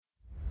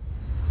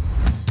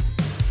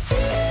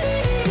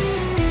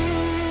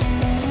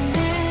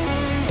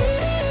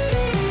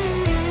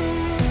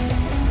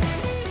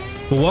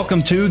Well,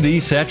 welcome to the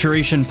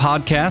Saturation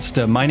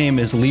Podcast. My name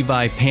is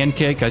Levi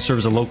Pancake. I serve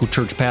as a local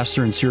church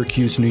pastor in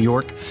Syracuse, New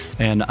York,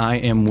 and I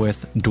am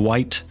with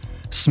Dwight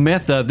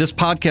Smith. This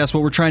podcast,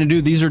 what we're trying to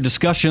do, these are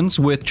discussions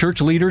with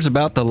church leaders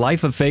about the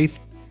life of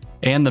faith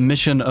and the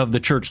mission of the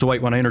church.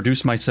 Dwight, when I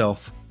introduce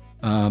myself,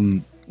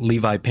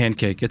 Levi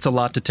Pancake, it's a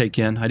lot to take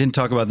in. I didn't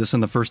talk about this in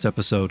the first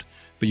episode,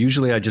 but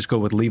usually I just go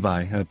with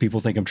Levi.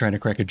 People think I'm trying to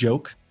crack a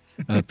joke.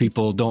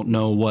 People don't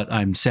know what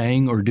I'm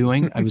saying or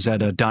doing. I was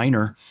at a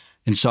diner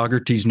in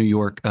Saugerties, New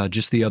York,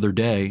 just the other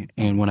day,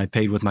 and when I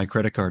paid with my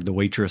credit card, the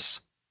waitress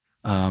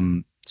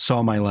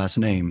saw my last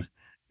name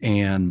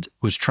and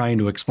was trying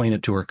to explain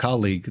it to her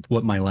colleague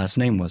what my last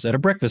name was at a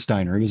breakfast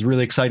diner. It was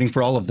really exciting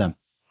for all of them.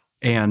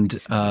 And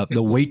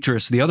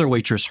the other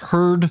waitress,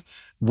 heard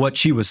what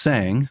she was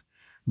saying,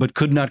 but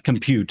could not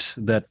compute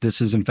that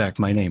this is in fact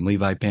my name,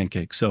 Levi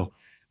Pancake. So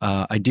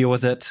I deal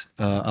with it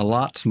a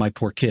lot, my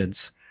poor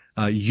kids.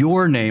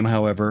 Your name,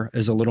 however,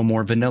 is a little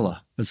more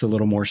vanilla. It's a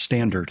little more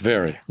standard.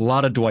 Very. A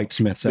lot of Dwight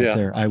Smiths out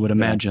there, I would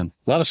imagine.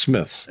 A lot of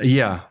Smiths.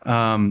 Yeah.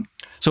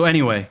 So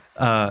anyway,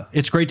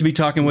 it's great to be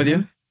talking with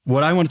you.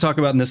 What I want to talk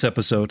about in this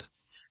episode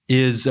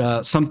is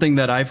something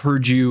that I've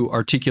heard you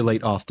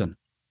articulate often,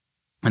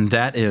 and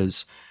that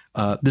is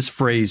this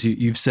phrase.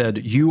 You've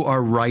said, you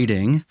are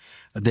writing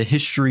the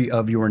history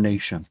of your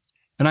nation.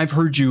 And I've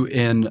heard you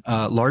in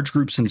large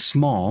groups and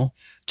small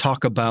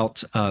talk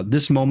about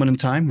this moment in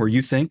time where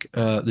you think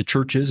the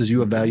church is as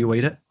you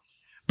evaluate it.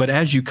 But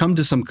as you come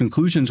to some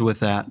conclusions with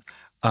that,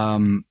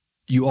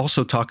 you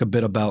also talk a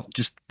bit about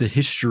just the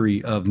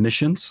history of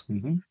missions,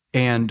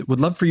 and would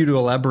love for you to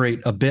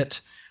elaborate a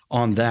bit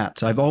on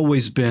that. I've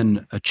always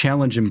been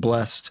challenged and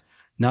blessed,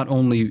 not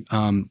only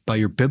by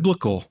your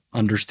biblical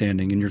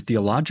understanding and your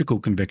theological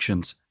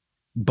convictions,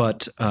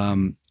 but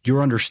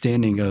your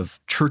understanding of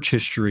church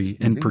history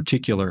in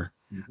particular.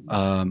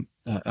 I'm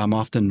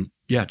often,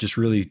 just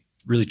really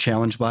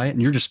challenged by it.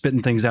 And you're just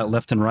spitting things out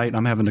left and right. And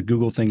I'm having to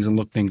Google things and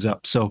look things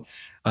up. So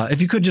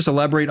if you could just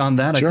elaborate on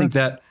that, Sure. I think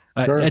that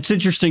it's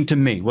interesting to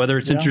me. Whether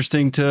it's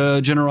interesting to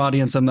a general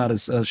audience, I'm not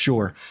as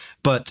sure.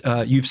 But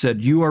you've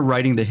said you are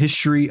writing the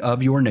history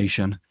of your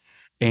nation.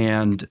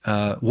 And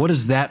what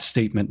does that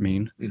statement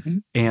mean?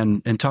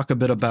 And talk a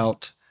bit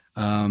about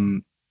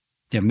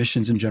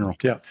missions in general.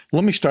 Yeah.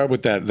 Let me start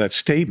with that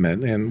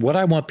statement. And what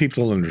I want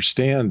people to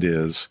understand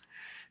is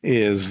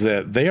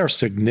that they are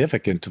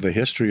significant to the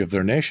history of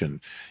their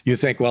nation. You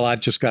think, well, I've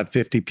just got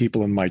 50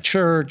 people in my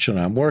church and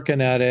I'm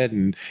working at it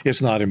and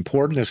it's not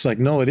important. It's like,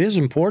 no, it is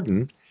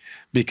important,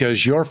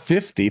 because your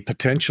 50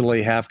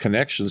 potentially have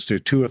connections to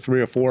 2 or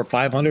 3 or 4 or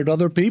 500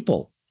 other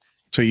people.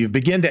 So you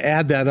begin to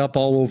add that up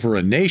all over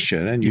a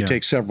nation, and you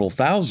take several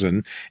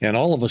thousand, and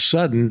all of a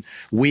sudden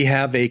we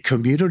have a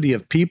community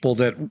of people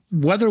that,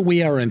 whether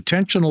we are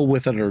intentional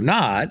with it or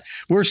not,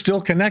 we're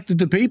still connected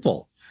to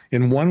people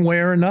in one way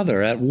or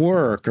another, at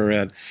work or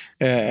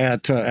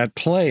at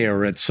play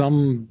or at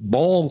some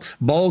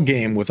ball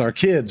game with our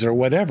kids or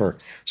whatever.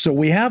 So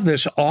we have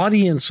this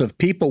audience of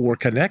people we're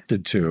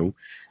connected to.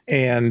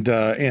 And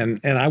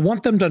I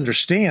want them to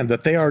understand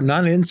that they are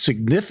not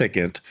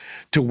insignificant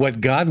to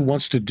what God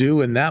wants to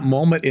do in that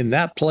moment, in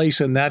that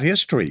place, in that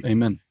history.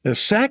 Amen. The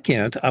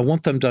second, I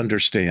want them to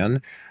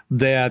understand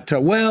that,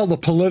 the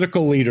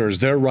political leaders,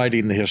 they're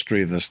writing the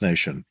history of this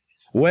nation.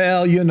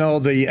 Well,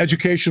 the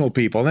educational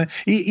people,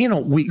 we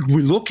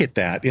look at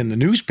that in the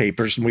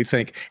newspapers and we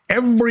think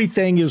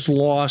everything is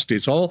lost.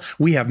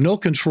 We have no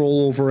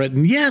control over it.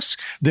 And yes,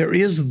 there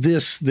is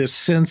this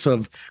sense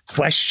of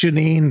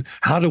questioning.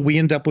 How do we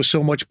end up with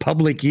so much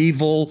public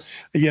evil?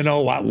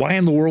 Why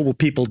in the world will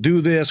people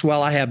do this?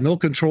 Well, I have no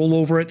control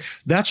over it.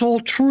 That's all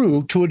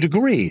true to a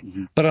degree.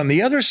 But on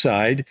the other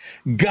side,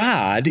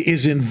 God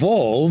is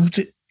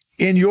involved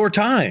in your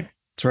time.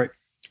 That's right.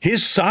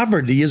 His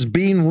sovereignty is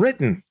being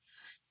written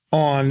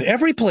on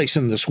every place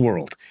in this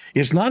world.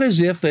 It's not as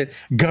if that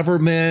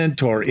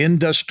government or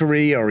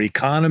industry or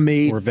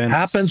economy or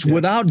happens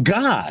without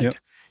God. Yep.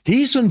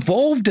 He's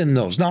involved in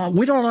those. Now,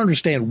 we don't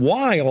understand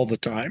why all the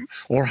time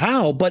or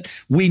how, but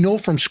we know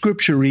from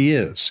Scripture he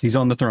is. He's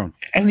on the throne.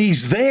 And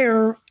he's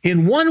there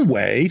in one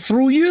way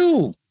through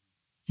you.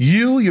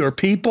 Your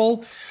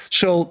people.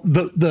 So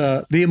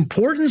the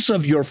importance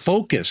of your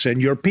focus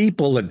and your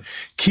people and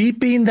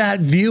keeping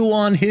that view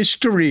on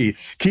history,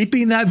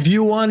 keeping that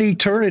view on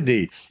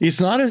eternity.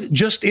 It's not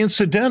just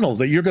incidental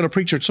that you're going to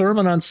preach a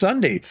sermon on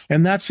Sunday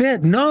and that's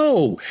it.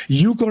 No,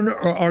 you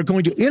are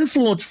going to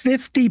influence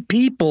 50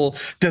 people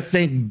to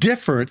think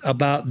different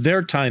about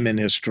their time in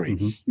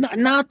history.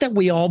 Not that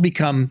we all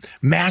become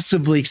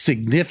massively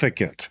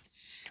significant,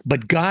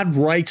 but God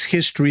writes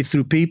history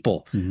through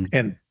people.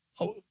 And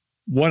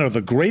one of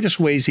the greatest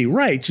ways he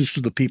writes is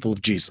through the people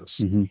of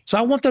Jesus. So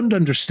I want them to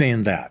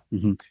understand that.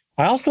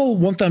 I also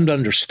want them to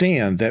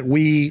understand that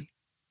we,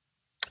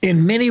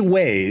 in many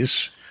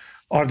ways,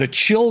 are the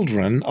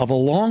children of a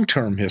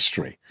long-term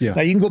history. Yeah.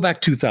 Now, you can go back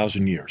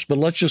 2,000 years, but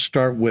let's just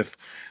start with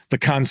the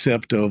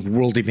concept of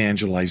world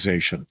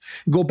evangelization.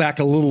 Go back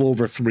a little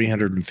over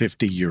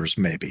 350 years,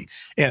 maybe.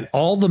 And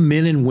all the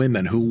men and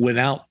women who went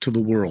out to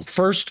the world,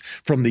 first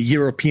from the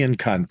European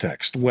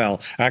context,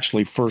 well,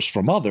 actually first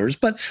from others,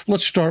 but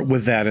let's start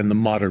with that in the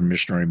modern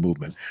missionary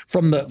movement,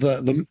 from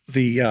the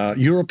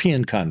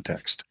European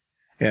context.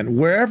 And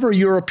wherever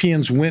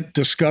Europeans went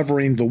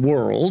discovering the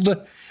world,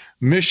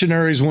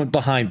 missionaries went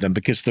behind them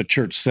because the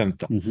church sent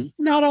them. Mm-hmm.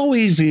 Not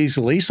always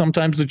easily.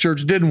 Sometimes the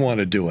church didn't want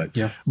to do it,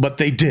 but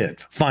they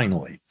did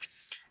finally.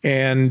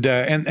 And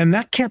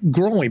that kept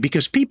growing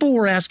because people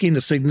were asking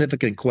a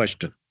significant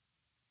question.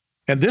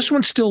 And this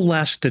one still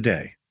lasts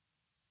today.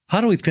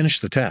 How do we finish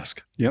the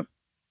task? Yep.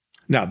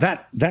 Now,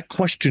 that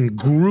question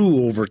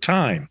grew over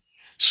time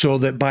so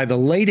that by the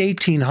late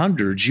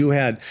 1800s, you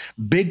had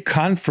big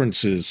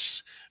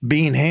conferences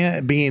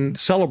being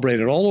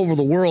celebrated all over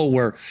the world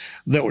where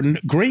there were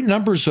great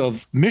numbers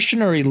of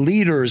missionary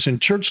leaders and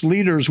church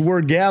leaders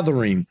were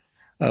gathering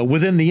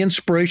within the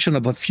inspiration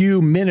of a few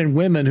men and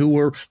women who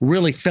were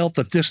really felt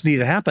that this needed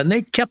to happen.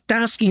 They kept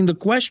asking the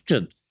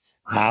question,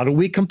 how do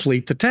we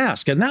complete the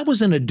task? And that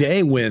was in a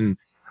day when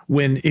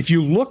if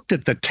you looked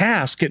at the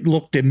task, it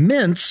looked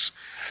immense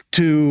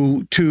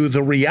to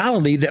the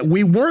reality that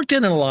we weren't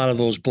in a lot of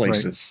those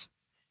places.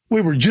 Right.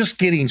 We were just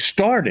getting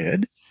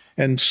started.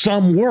 And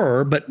some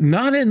were, but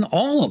not in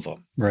all of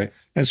them. Right.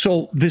 And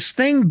so this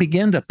thing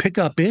began to pick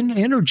up in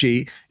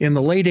energy in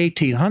the late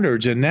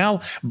 1800s, and now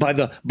by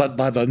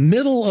the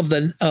middle of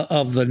the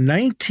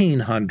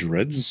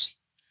 1900s,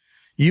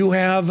 you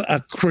have a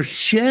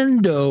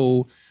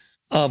crescendo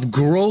of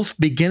growth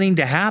beginning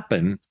to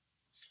happen,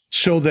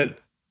 so that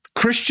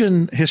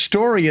Christian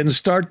historians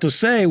start to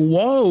say,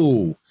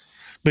 "Whoa."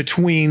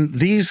 Between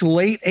these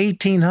late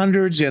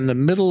 1800s and the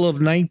middle of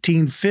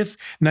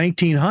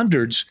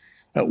 1900s,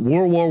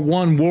 World War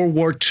I, World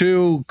War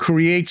II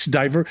creates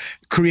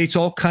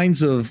all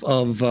kinds of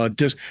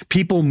just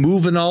people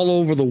moving all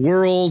over the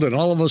world, and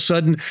all of a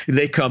sudden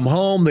they come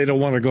home. They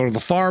don't want to go to the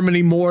farm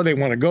anymore. They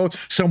want to go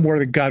somewhere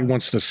that God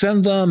wants to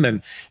send them,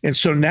 and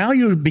so now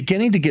you're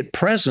beginning to get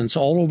presence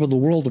all over the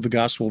world of the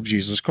gospel of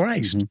Jesus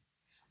Christ. Mm-hmm.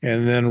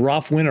 And then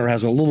Ralph Winter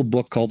has a little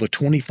book called The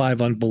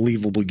 25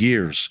 Unbelievable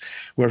Years,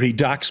 where he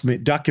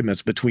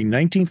documents between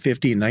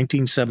 1950 and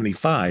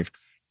 1975.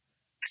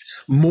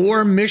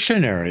 More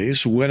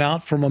missionaries went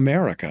out from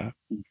America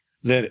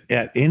than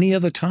at any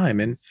other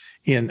time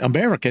in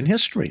American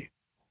history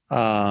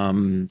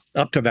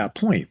up to that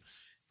point.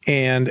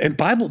 And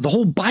the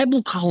whole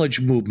Bible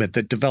college movement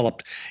that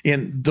developed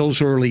in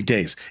those early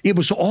days, it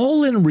was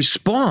all in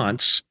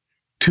response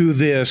to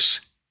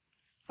this,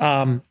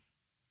 we're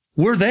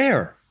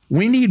there.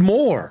 We need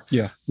more.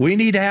 Yeah. We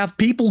need to have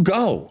people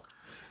go.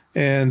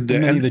 And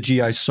many of the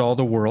GIs saw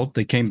the world.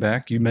 They came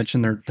back. You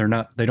mentioned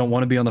they don't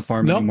want to be on the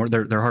farm anymore.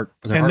 Their heart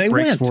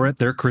breaks for it.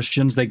 They're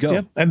Christians. They go.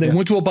 Yep. And they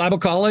went to a Bible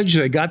college.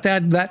 They got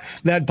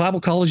that Bible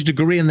college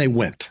degree, and they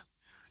went.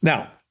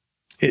 Now,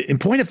 in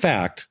point of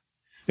fact,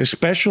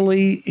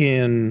 especially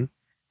in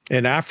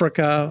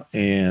Africa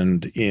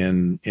and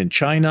in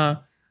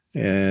China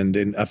and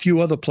in a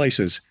few other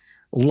places,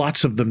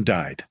 lots of them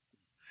died,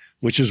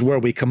 which is where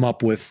we come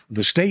up with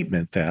the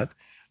statement that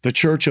the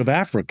Church of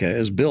Africa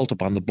is built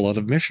upon the blood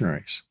of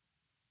missionaries,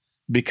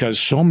 because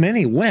so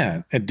many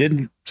went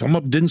and some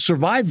of them didn't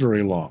survive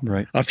very long,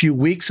 right? A few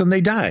weeks, and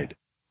they died.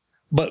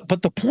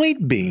 But the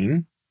point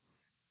being,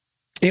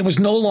 it was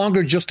no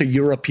longer just a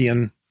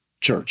European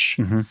church.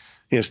 Mm-hmm.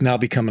 It's now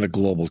becoming a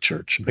global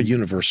church, a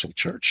universal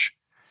church.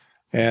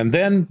 And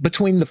then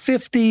between the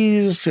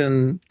 50s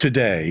and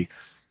today,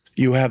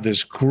 you have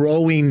this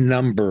growing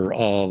number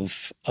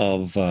of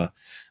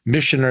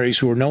missionaries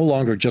who are no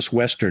longer just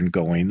Western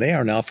going. They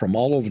are now from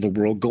all over the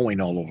world, going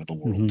all over the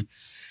world. Mm-hmm.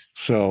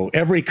 So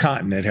every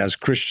continent has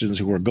Christians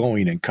who are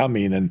going and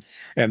coming, and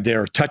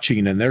they're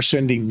touching, and they're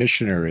sending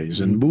missionaries,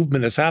 and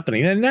movement is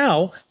happening. And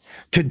now,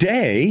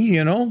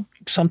 today,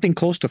 something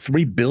close to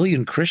 3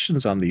 billion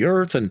Christians on the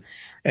earth.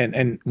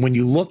 And when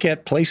you look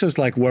at places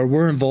like where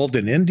we're involved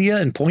in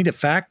India, in point of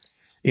fact,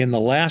 in the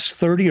last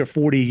 30 or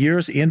 40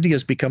 years, India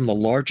has become the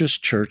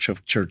largest church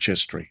of church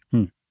history.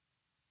 Hmm.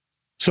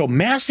 So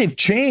massive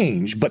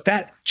change, but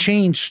that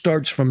change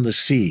starts from the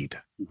seed.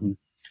 Mm-hmm.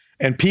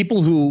 And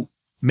people who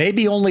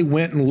maybe only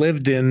went and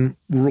lived in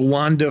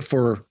Rwanda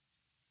for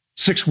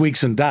 6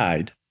 weeks and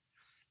died,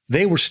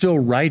 they were still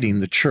writing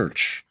the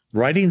church,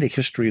 writing the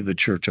history of the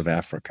Church of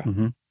Africa.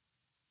 Mm-hmm.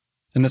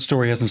 And that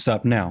story hasn't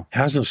stopped now.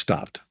 Hasn't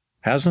stopped.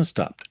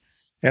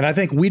 And I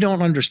think we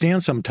don't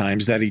understand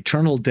sometimes that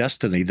eternal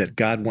destiny that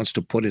God wants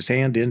to put his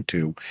hand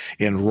into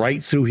and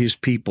right through his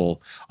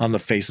people on the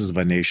faces of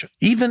a nation,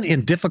 even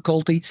in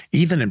difficulty,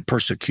 even in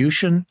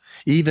persecution,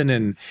 even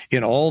in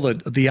all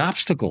the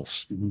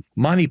obstacles. Mm-hmm.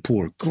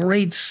 Manipur,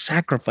 great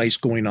sacrifice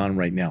going on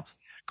right now.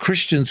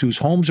 Christians whose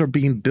homes are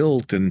being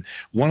built. And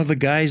one of the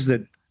guys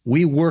that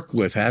we work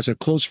with has a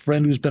close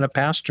friend who's been a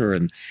pastor,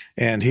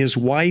 and his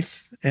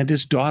wife and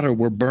his daughter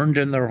were burned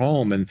in their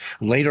home, and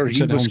later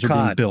he was homes are being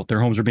caught. built. Their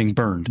homes are being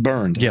burned.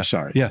 Burned. Yeah. I'm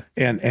sorry. Yeah.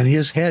 And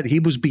he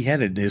was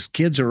beheaded. His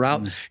kids are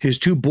out. His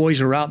two boys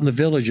are out in the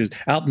villages,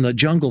 out in the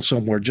jungle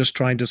somewhere, just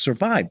trying to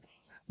survive.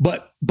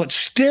 But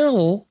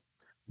still,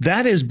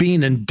 that is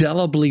being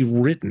indelibly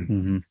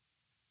written,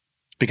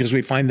 because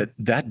we find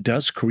that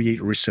does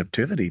create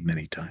receptivity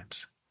many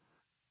times.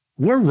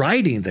 We're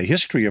writing the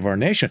history of our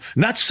nation,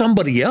 not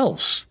somebody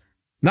else,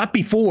 not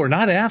before,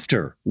 not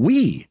after.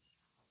 We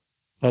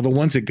are the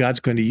ones that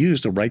God's going to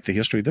use to write the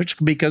history. That's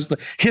because the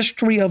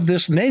history of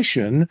this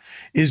nation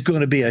is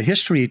going to be a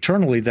history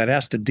eternally that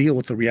has to deal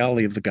with the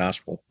reality of the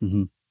gospel.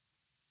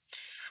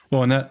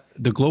 Well, and that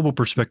the global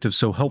perspective is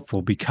so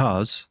helpful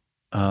because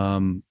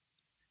in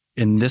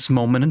this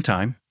moment in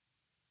time,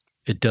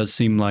 it does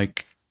seem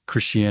like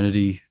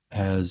Christianity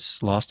has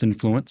lost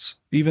influence,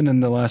 even in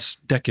the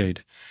last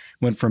decade.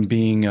 Went from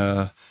being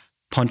a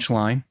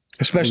punchline,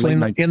 especially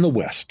in the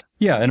West.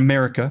 Yeah, in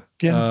America,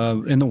 Yeah.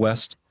 In the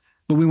West.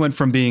 But we went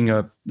from being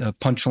a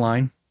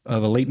punchline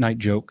of a late night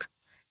joke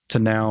to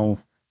now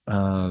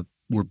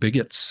we're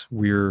bigots,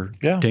 we're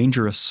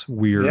dangerous,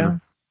 we're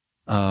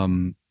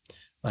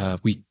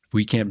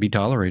we can't be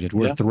tolerated.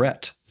 We're a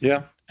threat.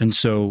 Yeah. And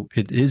so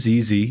it is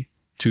easy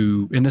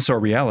to, and this is our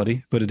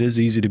reality, but it is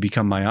easy to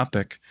become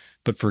myopic,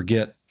 but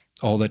forget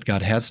all that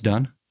God has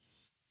done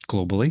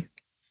globally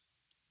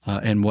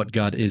and what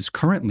God is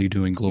currently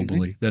doing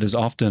globally. That is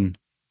often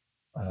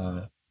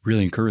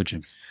really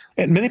encouraging.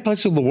 In many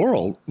places of the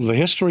world, the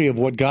history of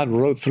what God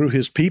wrote through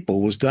his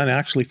people was done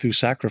actually through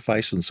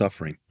sacrifice and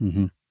suffering.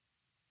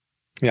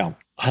 Yeah,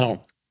 I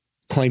don't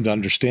claim to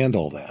understand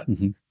all that.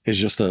 It's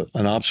just an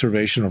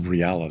observation of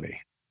reality.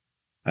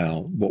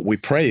 What we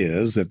pray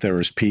is that there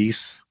is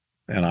peace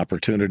and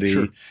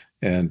opportunity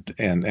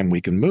and we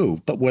can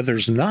move. But where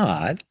there's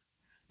not,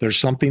 there's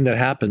something that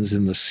happens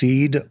in the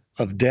seed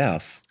of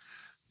death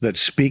that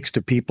speaks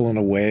to people in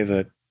a way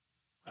that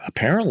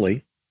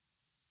apparently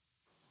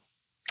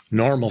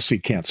normalcy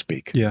can't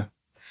speak. Yeah.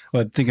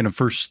 Well, I'm thinking of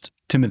 1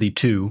 Timothy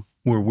 2,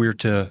 where we're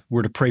to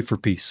pray for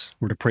peace.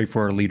 We're to pray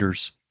for our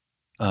leaders.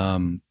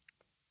 So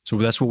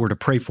that's what we're to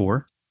pray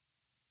for.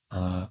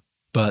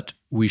 But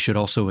we should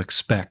also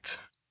expect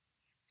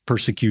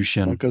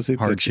persecution, because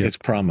hardship. It's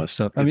promised.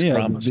 So, it's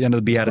promised. The end of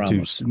the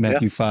Beatitudes,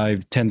 Matthew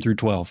 5, 10 through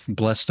 12.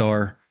 Blessed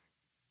are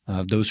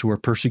those who are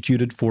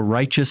persecuted for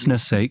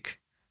righteousness' sake,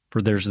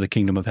 for theirs is the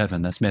kingdom of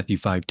heaven. That's Matthew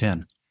 5,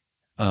 10.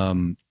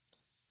 So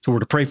we're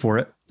to pray for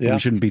it. We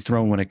shouldn't be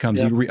thrown when it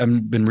comes.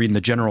 I've been reading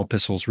the general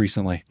epistles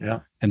recently.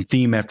 And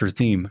theme after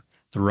theme,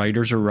 the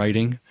writers are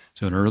writing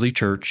to an early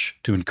church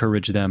to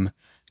encourage them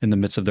in the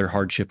midst of their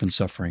hardship and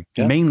suffering,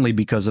 mainly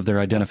because of their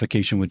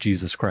identification with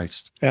Jesus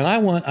Christ. And I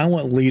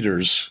want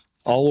leaders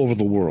all over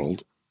the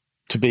world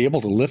to be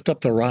able to lift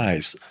up their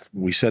eyes.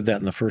 We said that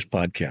in the first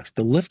podcast,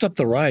 to lift up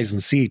their eyes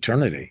and see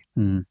eternity,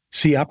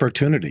 see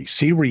opportunity,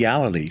 see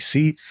reality,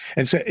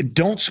 and say,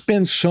 don't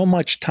spend so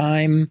much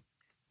time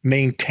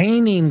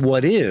maintaining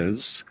what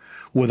is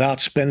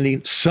without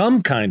spending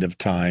some kind of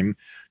time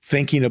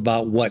thinking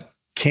about what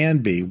can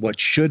be, what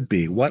should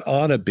be, what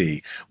ought to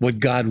be, what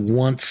God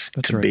wants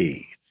to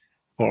be.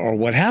 Or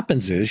what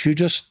happens is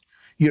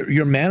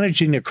you're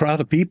managing a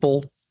crowd of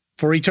people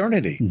for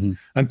eternity,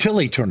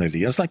 until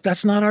eternity. It's like,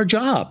 that's not our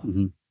job.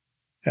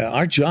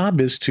 Our job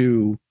is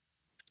to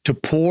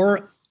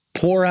pour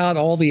out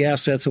all the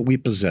assets that we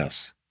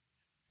possess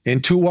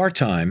into our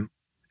time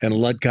and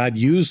let God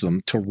use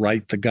them to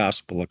write the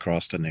gospel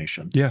across the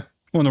nation. Yeah.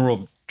 Well, in the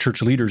world of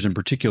church leaders in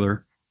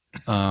particular,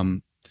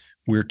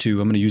 we're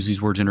to, I'm going to use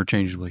these words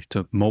interchangeably,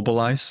 to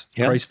mobilize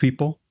Christ's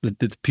people,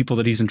 the people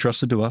that he's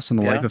entrusted to us in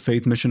the life of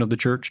faith mission of the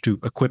church, to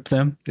equip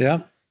them.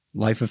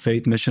 Life of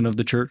faith mission of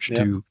the church,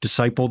 to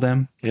disciple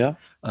them.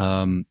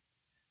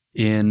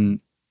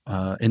 In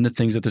the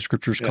things that the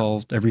scriptures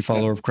call every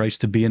follower of Christ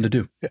to be and to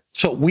do.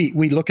 So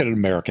we look at an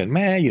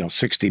American,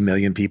 60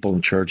 million people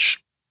in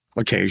church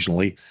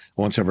occasionally,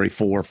 once every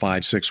 4,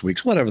 5, 6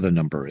 weeks, whatever the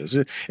number is.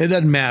 It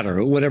doesn't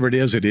matter. Whatever it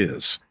is, it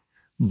is.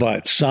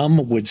 But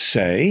some would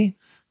say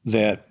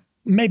that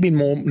maybe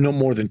no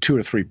more than 2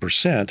 or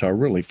 3% are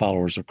really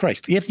followers of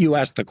Christ. If you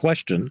ask the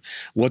question,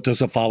 what does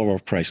a follower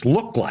of Christ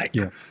look like?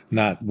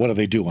 Not what do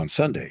they do on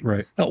Sunday?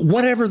 Now,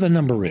 whatever the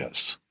number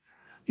is,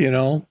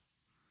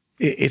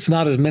 it's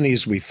not as many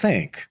as we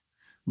think.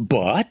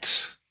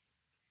 But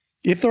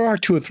if there are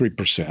 2 or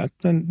 3%,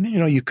 then,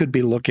 you could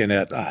be looking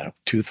at,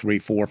 2, 3,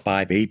 4,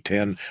 5, 8,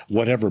 10,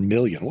 whatever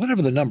million,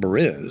 whatever the number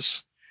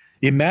is.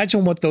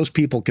 Imagine what those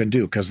people can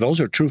do, because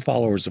those are true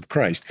followers of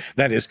Christ.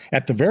 That is,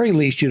 at the very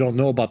least, you don't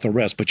know about the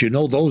rest, but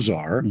those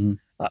are.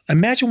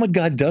 Imagine what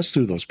God does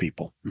through those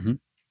people.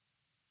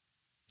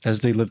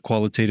 As they live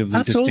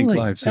qualitatively distinct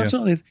lives.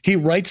 Absolutely. He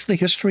writes the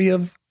history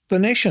of the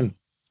nation.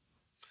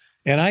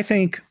 And I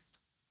think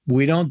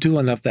we don't do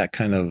enough that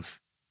kind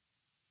of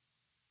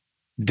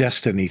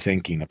destiny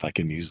thinking, if I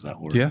can use that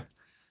word.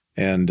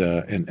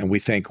 And we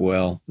think,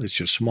 well, it's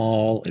just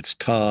small, it's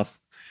tough.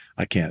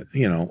 I can't,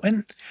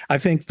 and I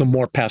think the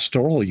more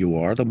pastoral you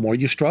are, the more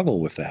you struggle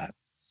with that.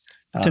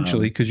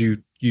 Potentially, because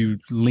you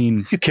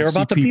lean. You care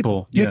about the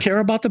people. Yeah. You care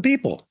about the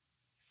people.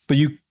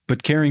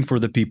 But caring for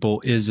the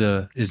people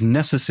is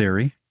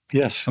necessary.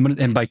 Yes.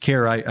 And by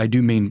care, I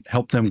do mean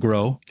help them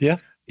grow. Yeah.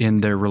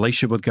 In their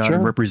relationship with God Sure.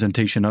 and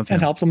representation of Him.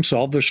 And help them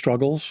solve their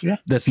struggles. Yeah.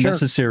 That's sure.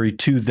 necessary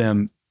to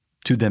them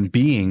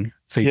being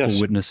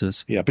faithful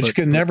witnesses. Yeah, but you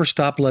can never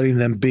stop letting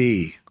them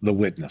be the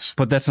witness.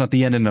 But that's not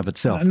the end in of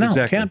itself. No,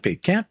 exactly.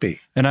 Can't be.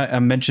 And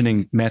I'm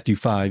mentioning Matthew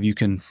 5. You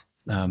can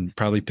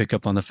probably pick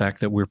up on the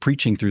fact that we're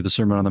preaching through the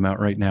Sermon on the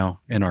Mount right now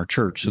in our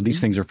church. So these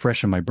things are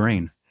fresh in my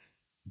brain.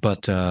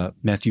 But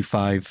Matthew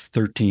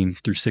 5:13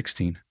 through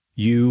 16,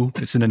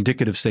 it's an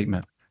indicative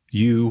statement.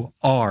 You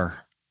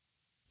are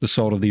the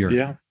salt of the earth.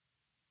 Yeah.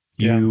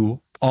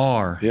 You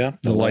are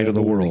the light of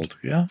the world.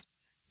 Yeah.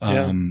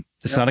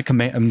 It's not a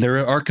command. I mean,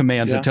 there are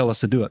commands that tell us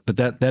to do it, but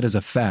that is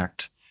a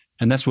fact.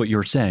 And that's what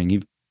you're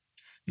saying.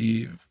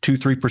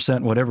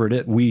 2-3%, whatever it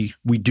is,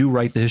 we do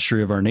write the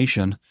history of our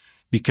nation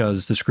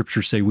because the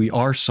scriptures say we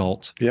are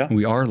salt,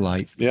 we are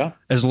light,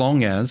 as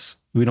long as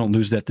we don't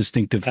lose that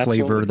distinctive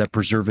flavor, that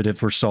preservative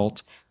for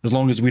salt, as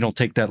long as we don't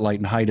take that light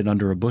and hide it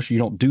under a bush. You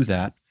don't do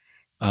that.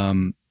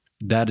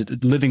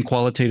 That living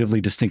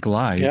qualitatively distinct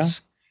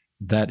lives,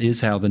 that is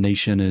how the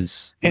nation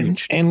is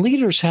reached. And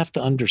leaders have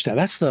to understand,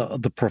 that's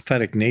the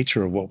prophetic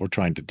nature of what we're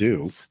trying to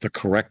do, the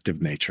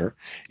corrective nature,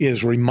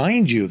 is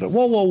remind you that,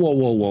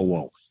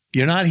 whoa.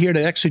 You're not here to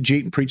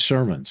exegete and preach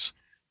sermons.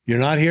 You're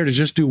not here to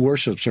just do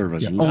worship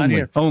service.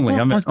 Only.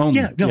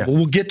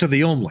 We'll get to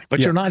the only.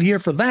 But you're not here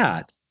for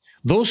that.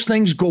 Those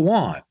things go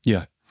on.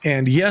 Yeah.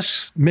 And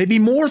yes, maybe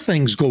more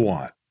things go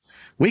on.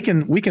 We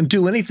can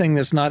do anything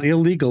that's not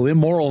illegal,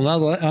 immoral,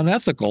 and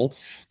unethical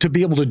to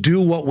be able to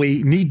do what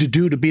we need to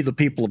do to be the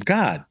people of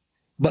God.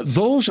 But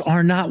those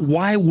are not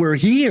why we're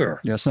here.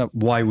 Yeah, it's not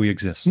why we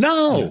exist.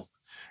 No.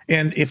 Yeah.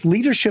 And if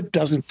leadership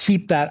doesn't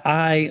keep that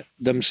eye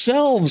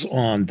themselves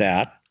on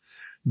that,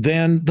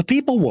 then the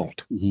people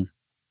won't. Mm-hmm.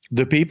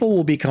 The people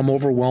will become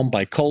overwhelmed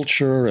by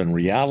culture and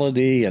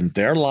reality and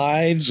their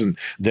lives and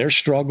their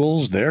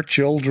struggles, their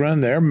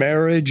children, their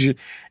marriage,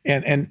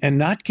 and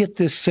not get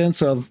this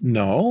sense of,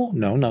 no.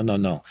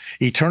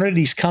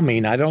 Eternity's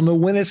coming. I don't know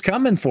when it's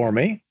coming for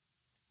me.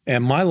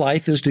 And my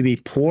life is to be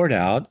poured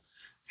out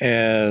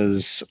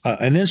as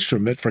an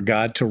instrument for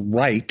God to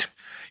write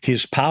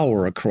His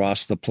power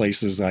across the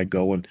places I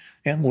go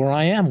and where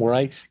I am, where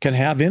I can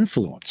have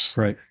influence.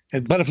 Right.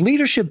 But if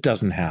leadership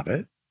doesn't have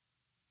it,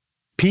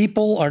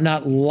 people are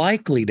not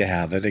likely to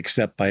have it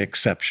except by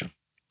exception.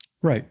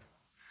 Right.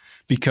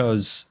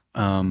 Because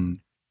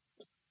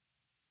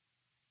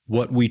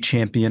what we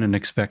champion and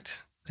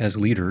expect as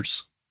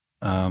leaders,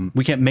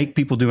 we can't make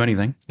people do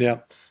anything. Yeah.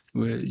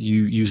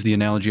 You use the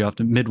analogy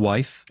often,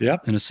 midwife,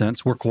 in a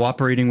sense. We're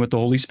cooperating with the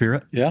Holy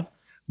Spirit. Yeah.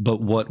 But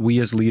what we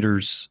as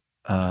leaders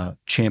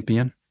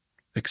champion,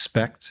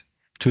 expect,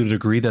 to the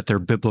degree that they're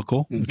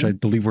biblical, which I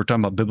believe we're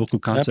talking about biblical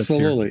concepts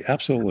here.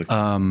 Absolutely.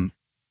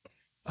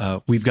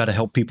 We've got to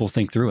help people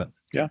think through it.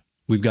 Yeah.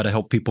 We've got to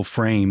help people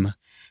frame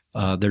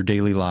their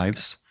daily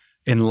lives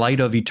in light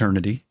of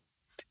eternity,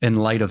 in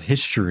light of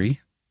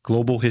history,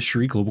 global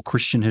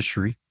Christian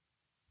history,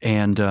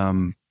 and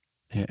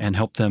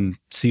help them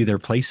see their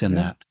place in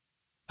that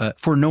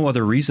for no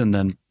other reason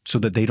than so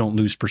that they don't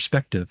lose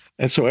perspective.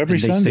 And so every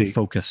Sunday, Sunday, stay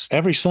focused.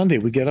 Every Sunday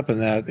we get up in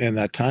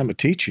that time of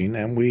teaching,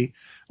 and we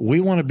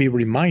want to be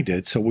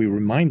reminded. So we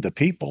remind the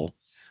people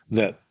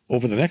that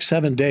over the next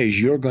 7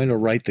 days, you're going to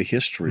write the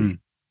history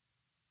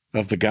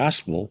of the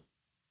gospel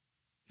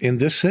in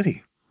this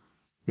city,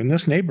 in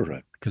this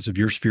neighborhood. Because of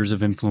your spheres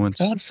of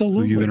influence,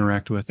 absolutely, who you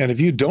interact with. And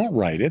if you don't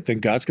write it, then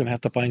God's going to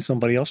have to find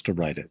somebody else to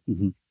write it,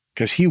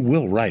 because He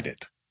will write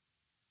it.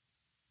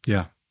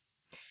 Yeah.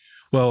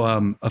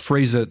 Well, a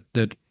phrase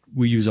that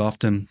we use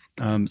often,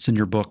 it's in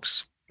your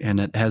books, and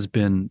it has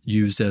been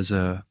used as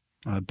a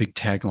big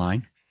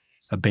tagline,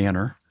 a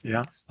banner.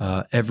 Yeah.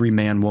 Every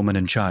man, woman,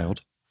 and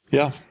child.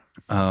 Yeah.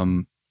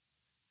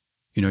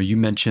 You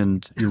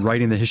mentioned you're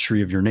writing the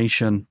history of your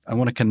nation. I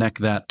want to connect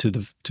that to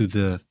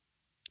the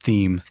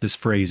theme, this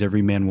phrase,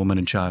 every man, woman,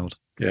 and child.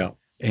 Yeah.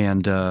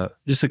 And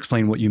just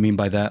explain what you mean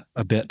by that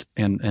a bit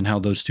and how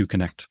those two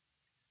connect.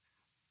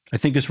 I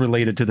think it's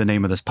related to the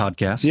name of this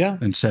podcast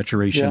and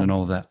saturation and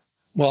all of that.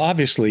 Well,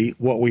 obviously,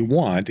 what we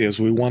want is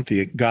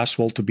the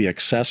gospel to be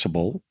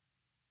accessible,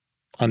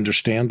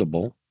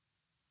 understandable,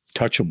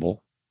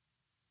 touchable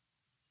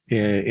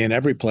in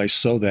every place,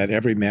 so that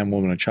every man,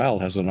 woman, and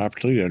child has an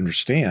opportunity to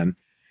understand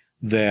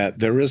that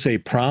there is a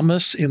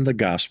promise in the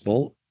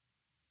gospel,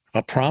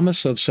 a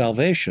promise of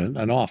salvation,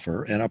 an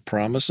offer, and a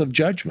promise of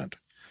judgment.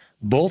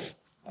 Both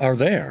are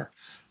there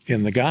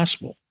in the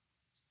gospel.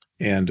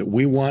 And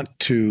we want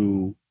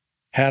to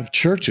have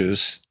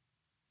churches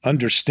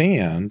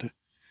understand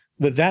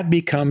that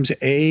becomes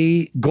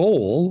a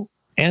goal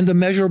and a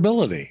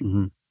measurability.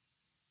 Mm-hmm.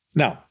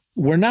 Now,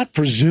 we're not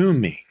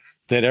presuming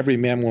that every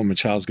man, woman,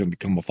 child is going to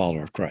become a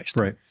follower of Christ.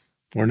 Right.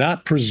 We're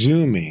not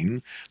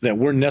presuming that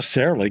we're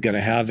necessarily going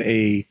to have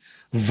a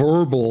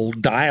verbal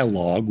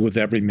dialogue with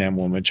every man,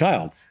 woman,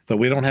 child. That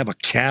we don't have a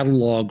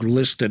catalog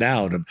listed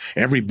out of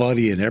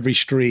everybody in every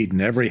street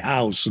and every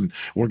house, and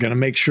we're going to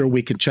make sure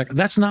we can check.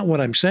 That's not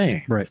what I'm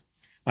saying. Right.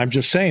 I'm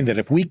just saying that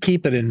if we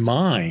keep it in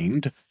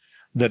mind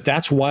that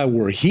that's why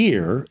we're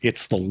here,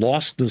 it's the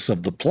lostness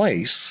of the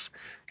place,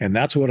 and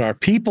that's what our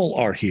people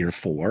are here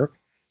for,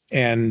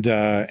 and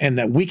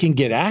that we can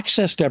get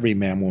access to every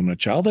man, woman, and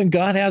child, then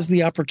God has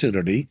the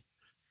opportunity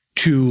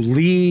to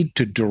lead,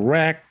 to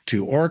direct,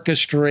 to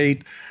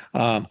orchestrate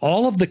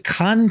all of the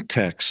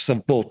contexts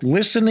of both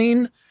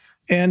listening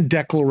and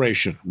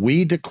declaration.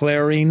 We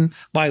declaring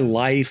by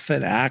life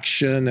and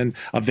action and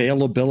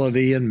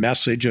availability and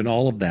message and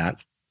all of that.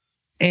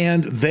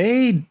 And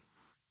they,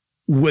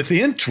 with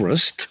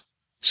interest,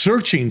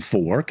 searching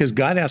for, because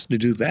God has to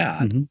do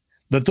that,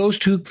 that those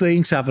two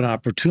things have an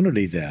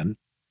opportunity then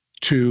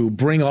to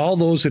bring all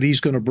those that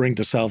he's going to bring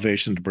to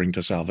salvation to bring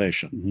to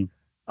salvation.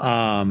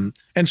 And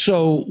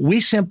so we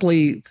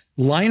simply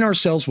line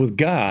ourselves with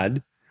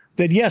God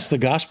that, yes, the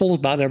gospel is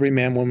about every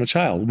man, woman,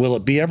 child. Will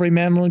it be every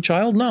man, woman,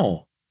 child?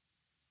 No.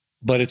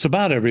 But it's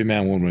about every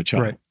man, woman,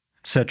 child. Right.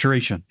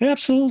 Saturation.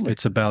 Absolutely.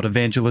 It's about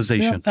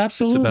evangelization. Yeah,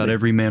 absolutely. It's about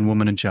every man,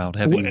 woman, and child.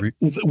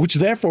 Which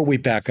therefore we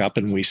back up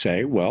and we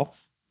say, well,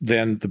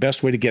 then the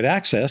best way to get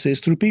access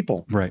is through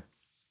people. Right.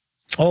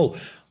 Oh,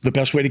 the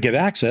best way to get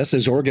access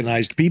is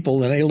organized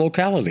people in a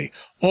locality.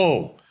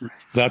 Oh,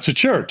 that's a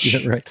church.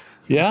 Yeah, right.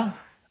 Yeah.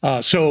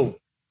 So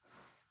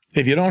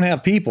if you don't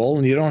have people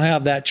and you don't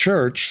have that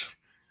church,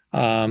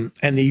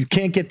 and you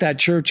can't get that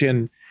church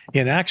in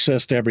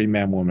access to every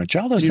man, woman,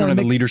 child, you don't have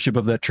the leadership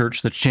of that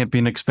church that's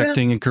championing,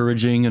 expecting,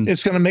 encouraging, and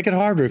it's going to make it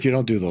harder if you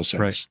don't do those things.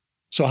 Right.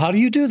 So how do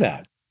you do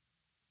that?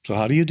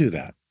 How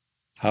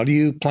do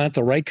you plant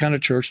the right kind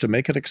of church to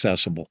make it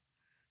accessible?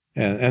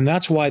 And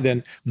that's why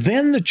then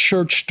the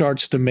church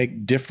starts to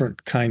make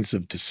different kinds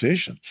of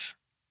decisions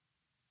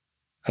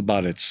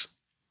about its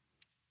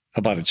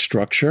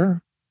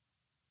structure,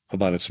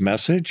 about its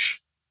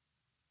message,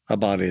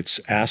 about its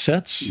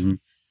assets.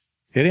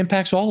 It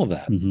impacts all of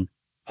that.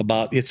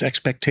 About its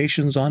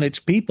expectations on its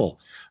people.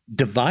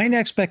 Divine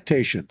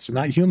expectations,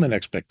 not human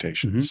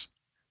expectations.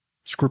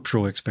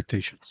 Scriptural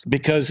expectations.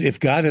 Because if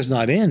God is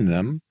not in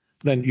them,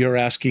 then you're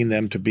asking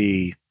them to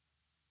be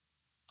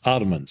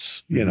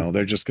Ottomans.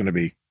 They're just going to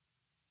be,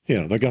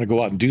 they're going to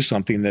go out and do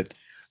something that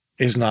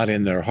is not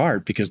in their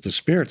heart because the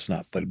Spirit's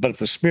not. But if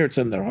the Spirit's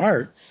in their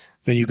heart,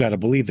 then you got to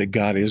believe that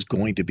God is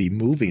going to be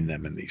moving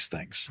them in these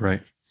things.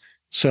 Right.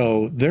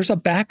 So there's a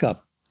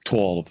backup to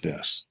all of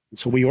this.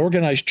 So we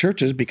organize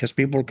churches because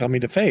people are coming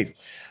to faith.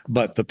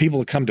 But the people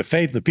that come to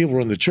faith, the people who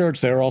are in the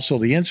church, they're also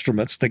the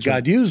instruments that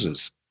God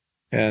uses.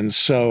 And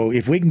so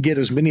if we can get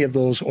as many of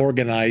those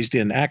organized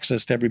in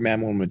access to every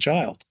man, woman, and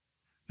child.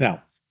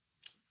 Now,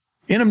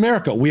 in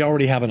America, we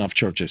already have enough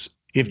churches.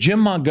 If Jim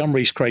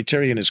Montgomery's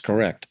criterion is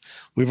correct,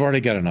 we've already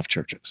got enough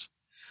churches.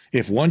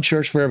 If one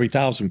church for every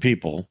 1,000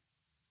 people,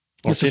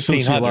 or it's a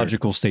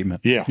sociological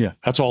statement. Yeah,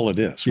 that's all it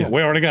is. Yeah.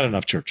 We already got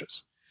enough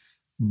churches.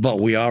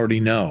 But we already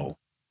know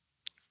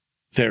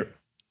there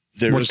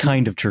what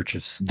kind of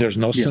churches? There's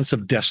no sense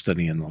of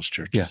destiny in those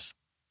churches.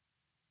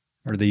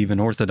 Yeah. Are they even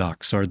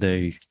Orthodox? Are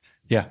they,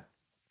 if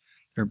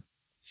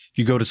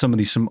you go to some of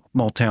these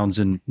small towns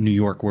in New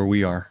York where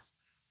we are,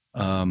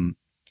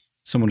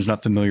 someone who's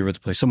not familiar with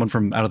the place, someone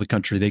from out of the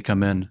country, they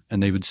come in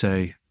and they would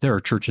say, there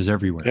are churches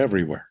everywhere.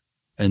 Everywhere.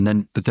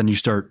 But then you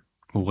start,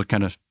 well, what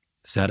kind of,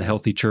 is that a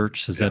healthy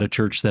church? Is that a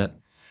church that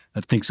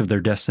thinks of their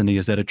destiny?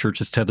 Is that a church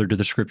that's tethered to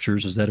the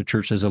scriptures? Is that a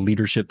church that has a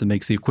leadership that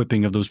makes the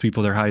equipping of those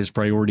people their highest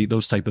priority?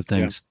 Those type of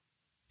things.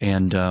 Yeah.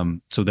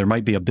 And so there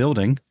might be a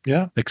building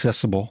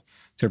accessible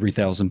to every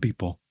 1,000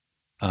 people.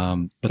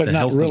 But the not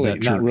health really, of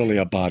that church, not really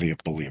a body of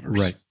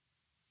believers.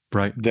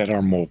 Right. That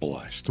are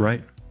mobilized.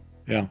 Right.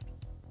 Yeah.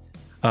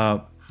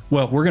 Well,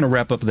 we're going to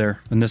wrap up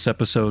there in this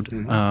episode.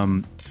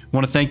 I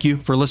want to thank you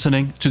for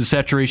listening to the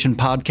Saturation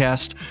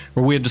Podcast,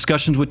 where we have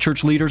discussions with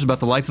church leaders about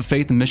the life of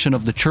faith and mission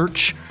of the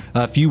church.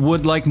 If you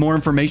would like more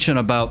information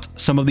about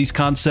some of these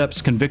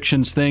concepts,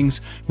 convictions, things,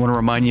 I want to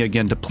remind you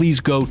again to please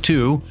go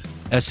to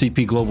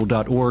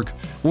scpglobal.org,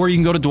 or you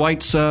can go to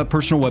Dwight's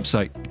personal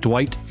website,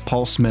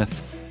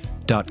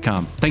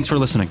 dwightpaulsmith.com. Thanks for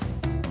listening.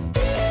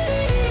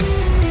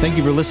 Thank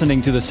you for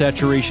listening to the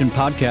Saturation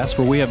Podcast,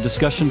 where we have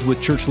discussions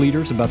with church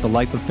leaders about the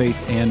life of faith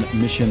and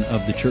mission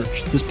of the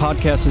church. This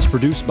podcast is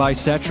produced by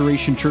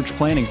Saturation Church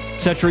Planning.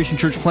 Saturation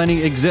Church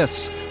Planning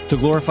exists to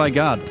glorify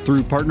God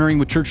through partnering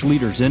with church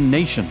leaders in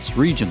nations,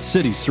 regions,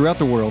 cities throughout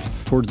the world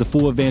towards the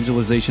full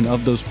evangelization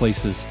of those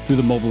places through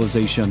the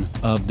mobilization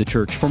of the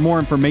church. For more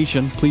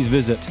information, please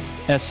visit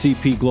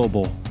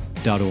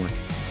scpglobal.org.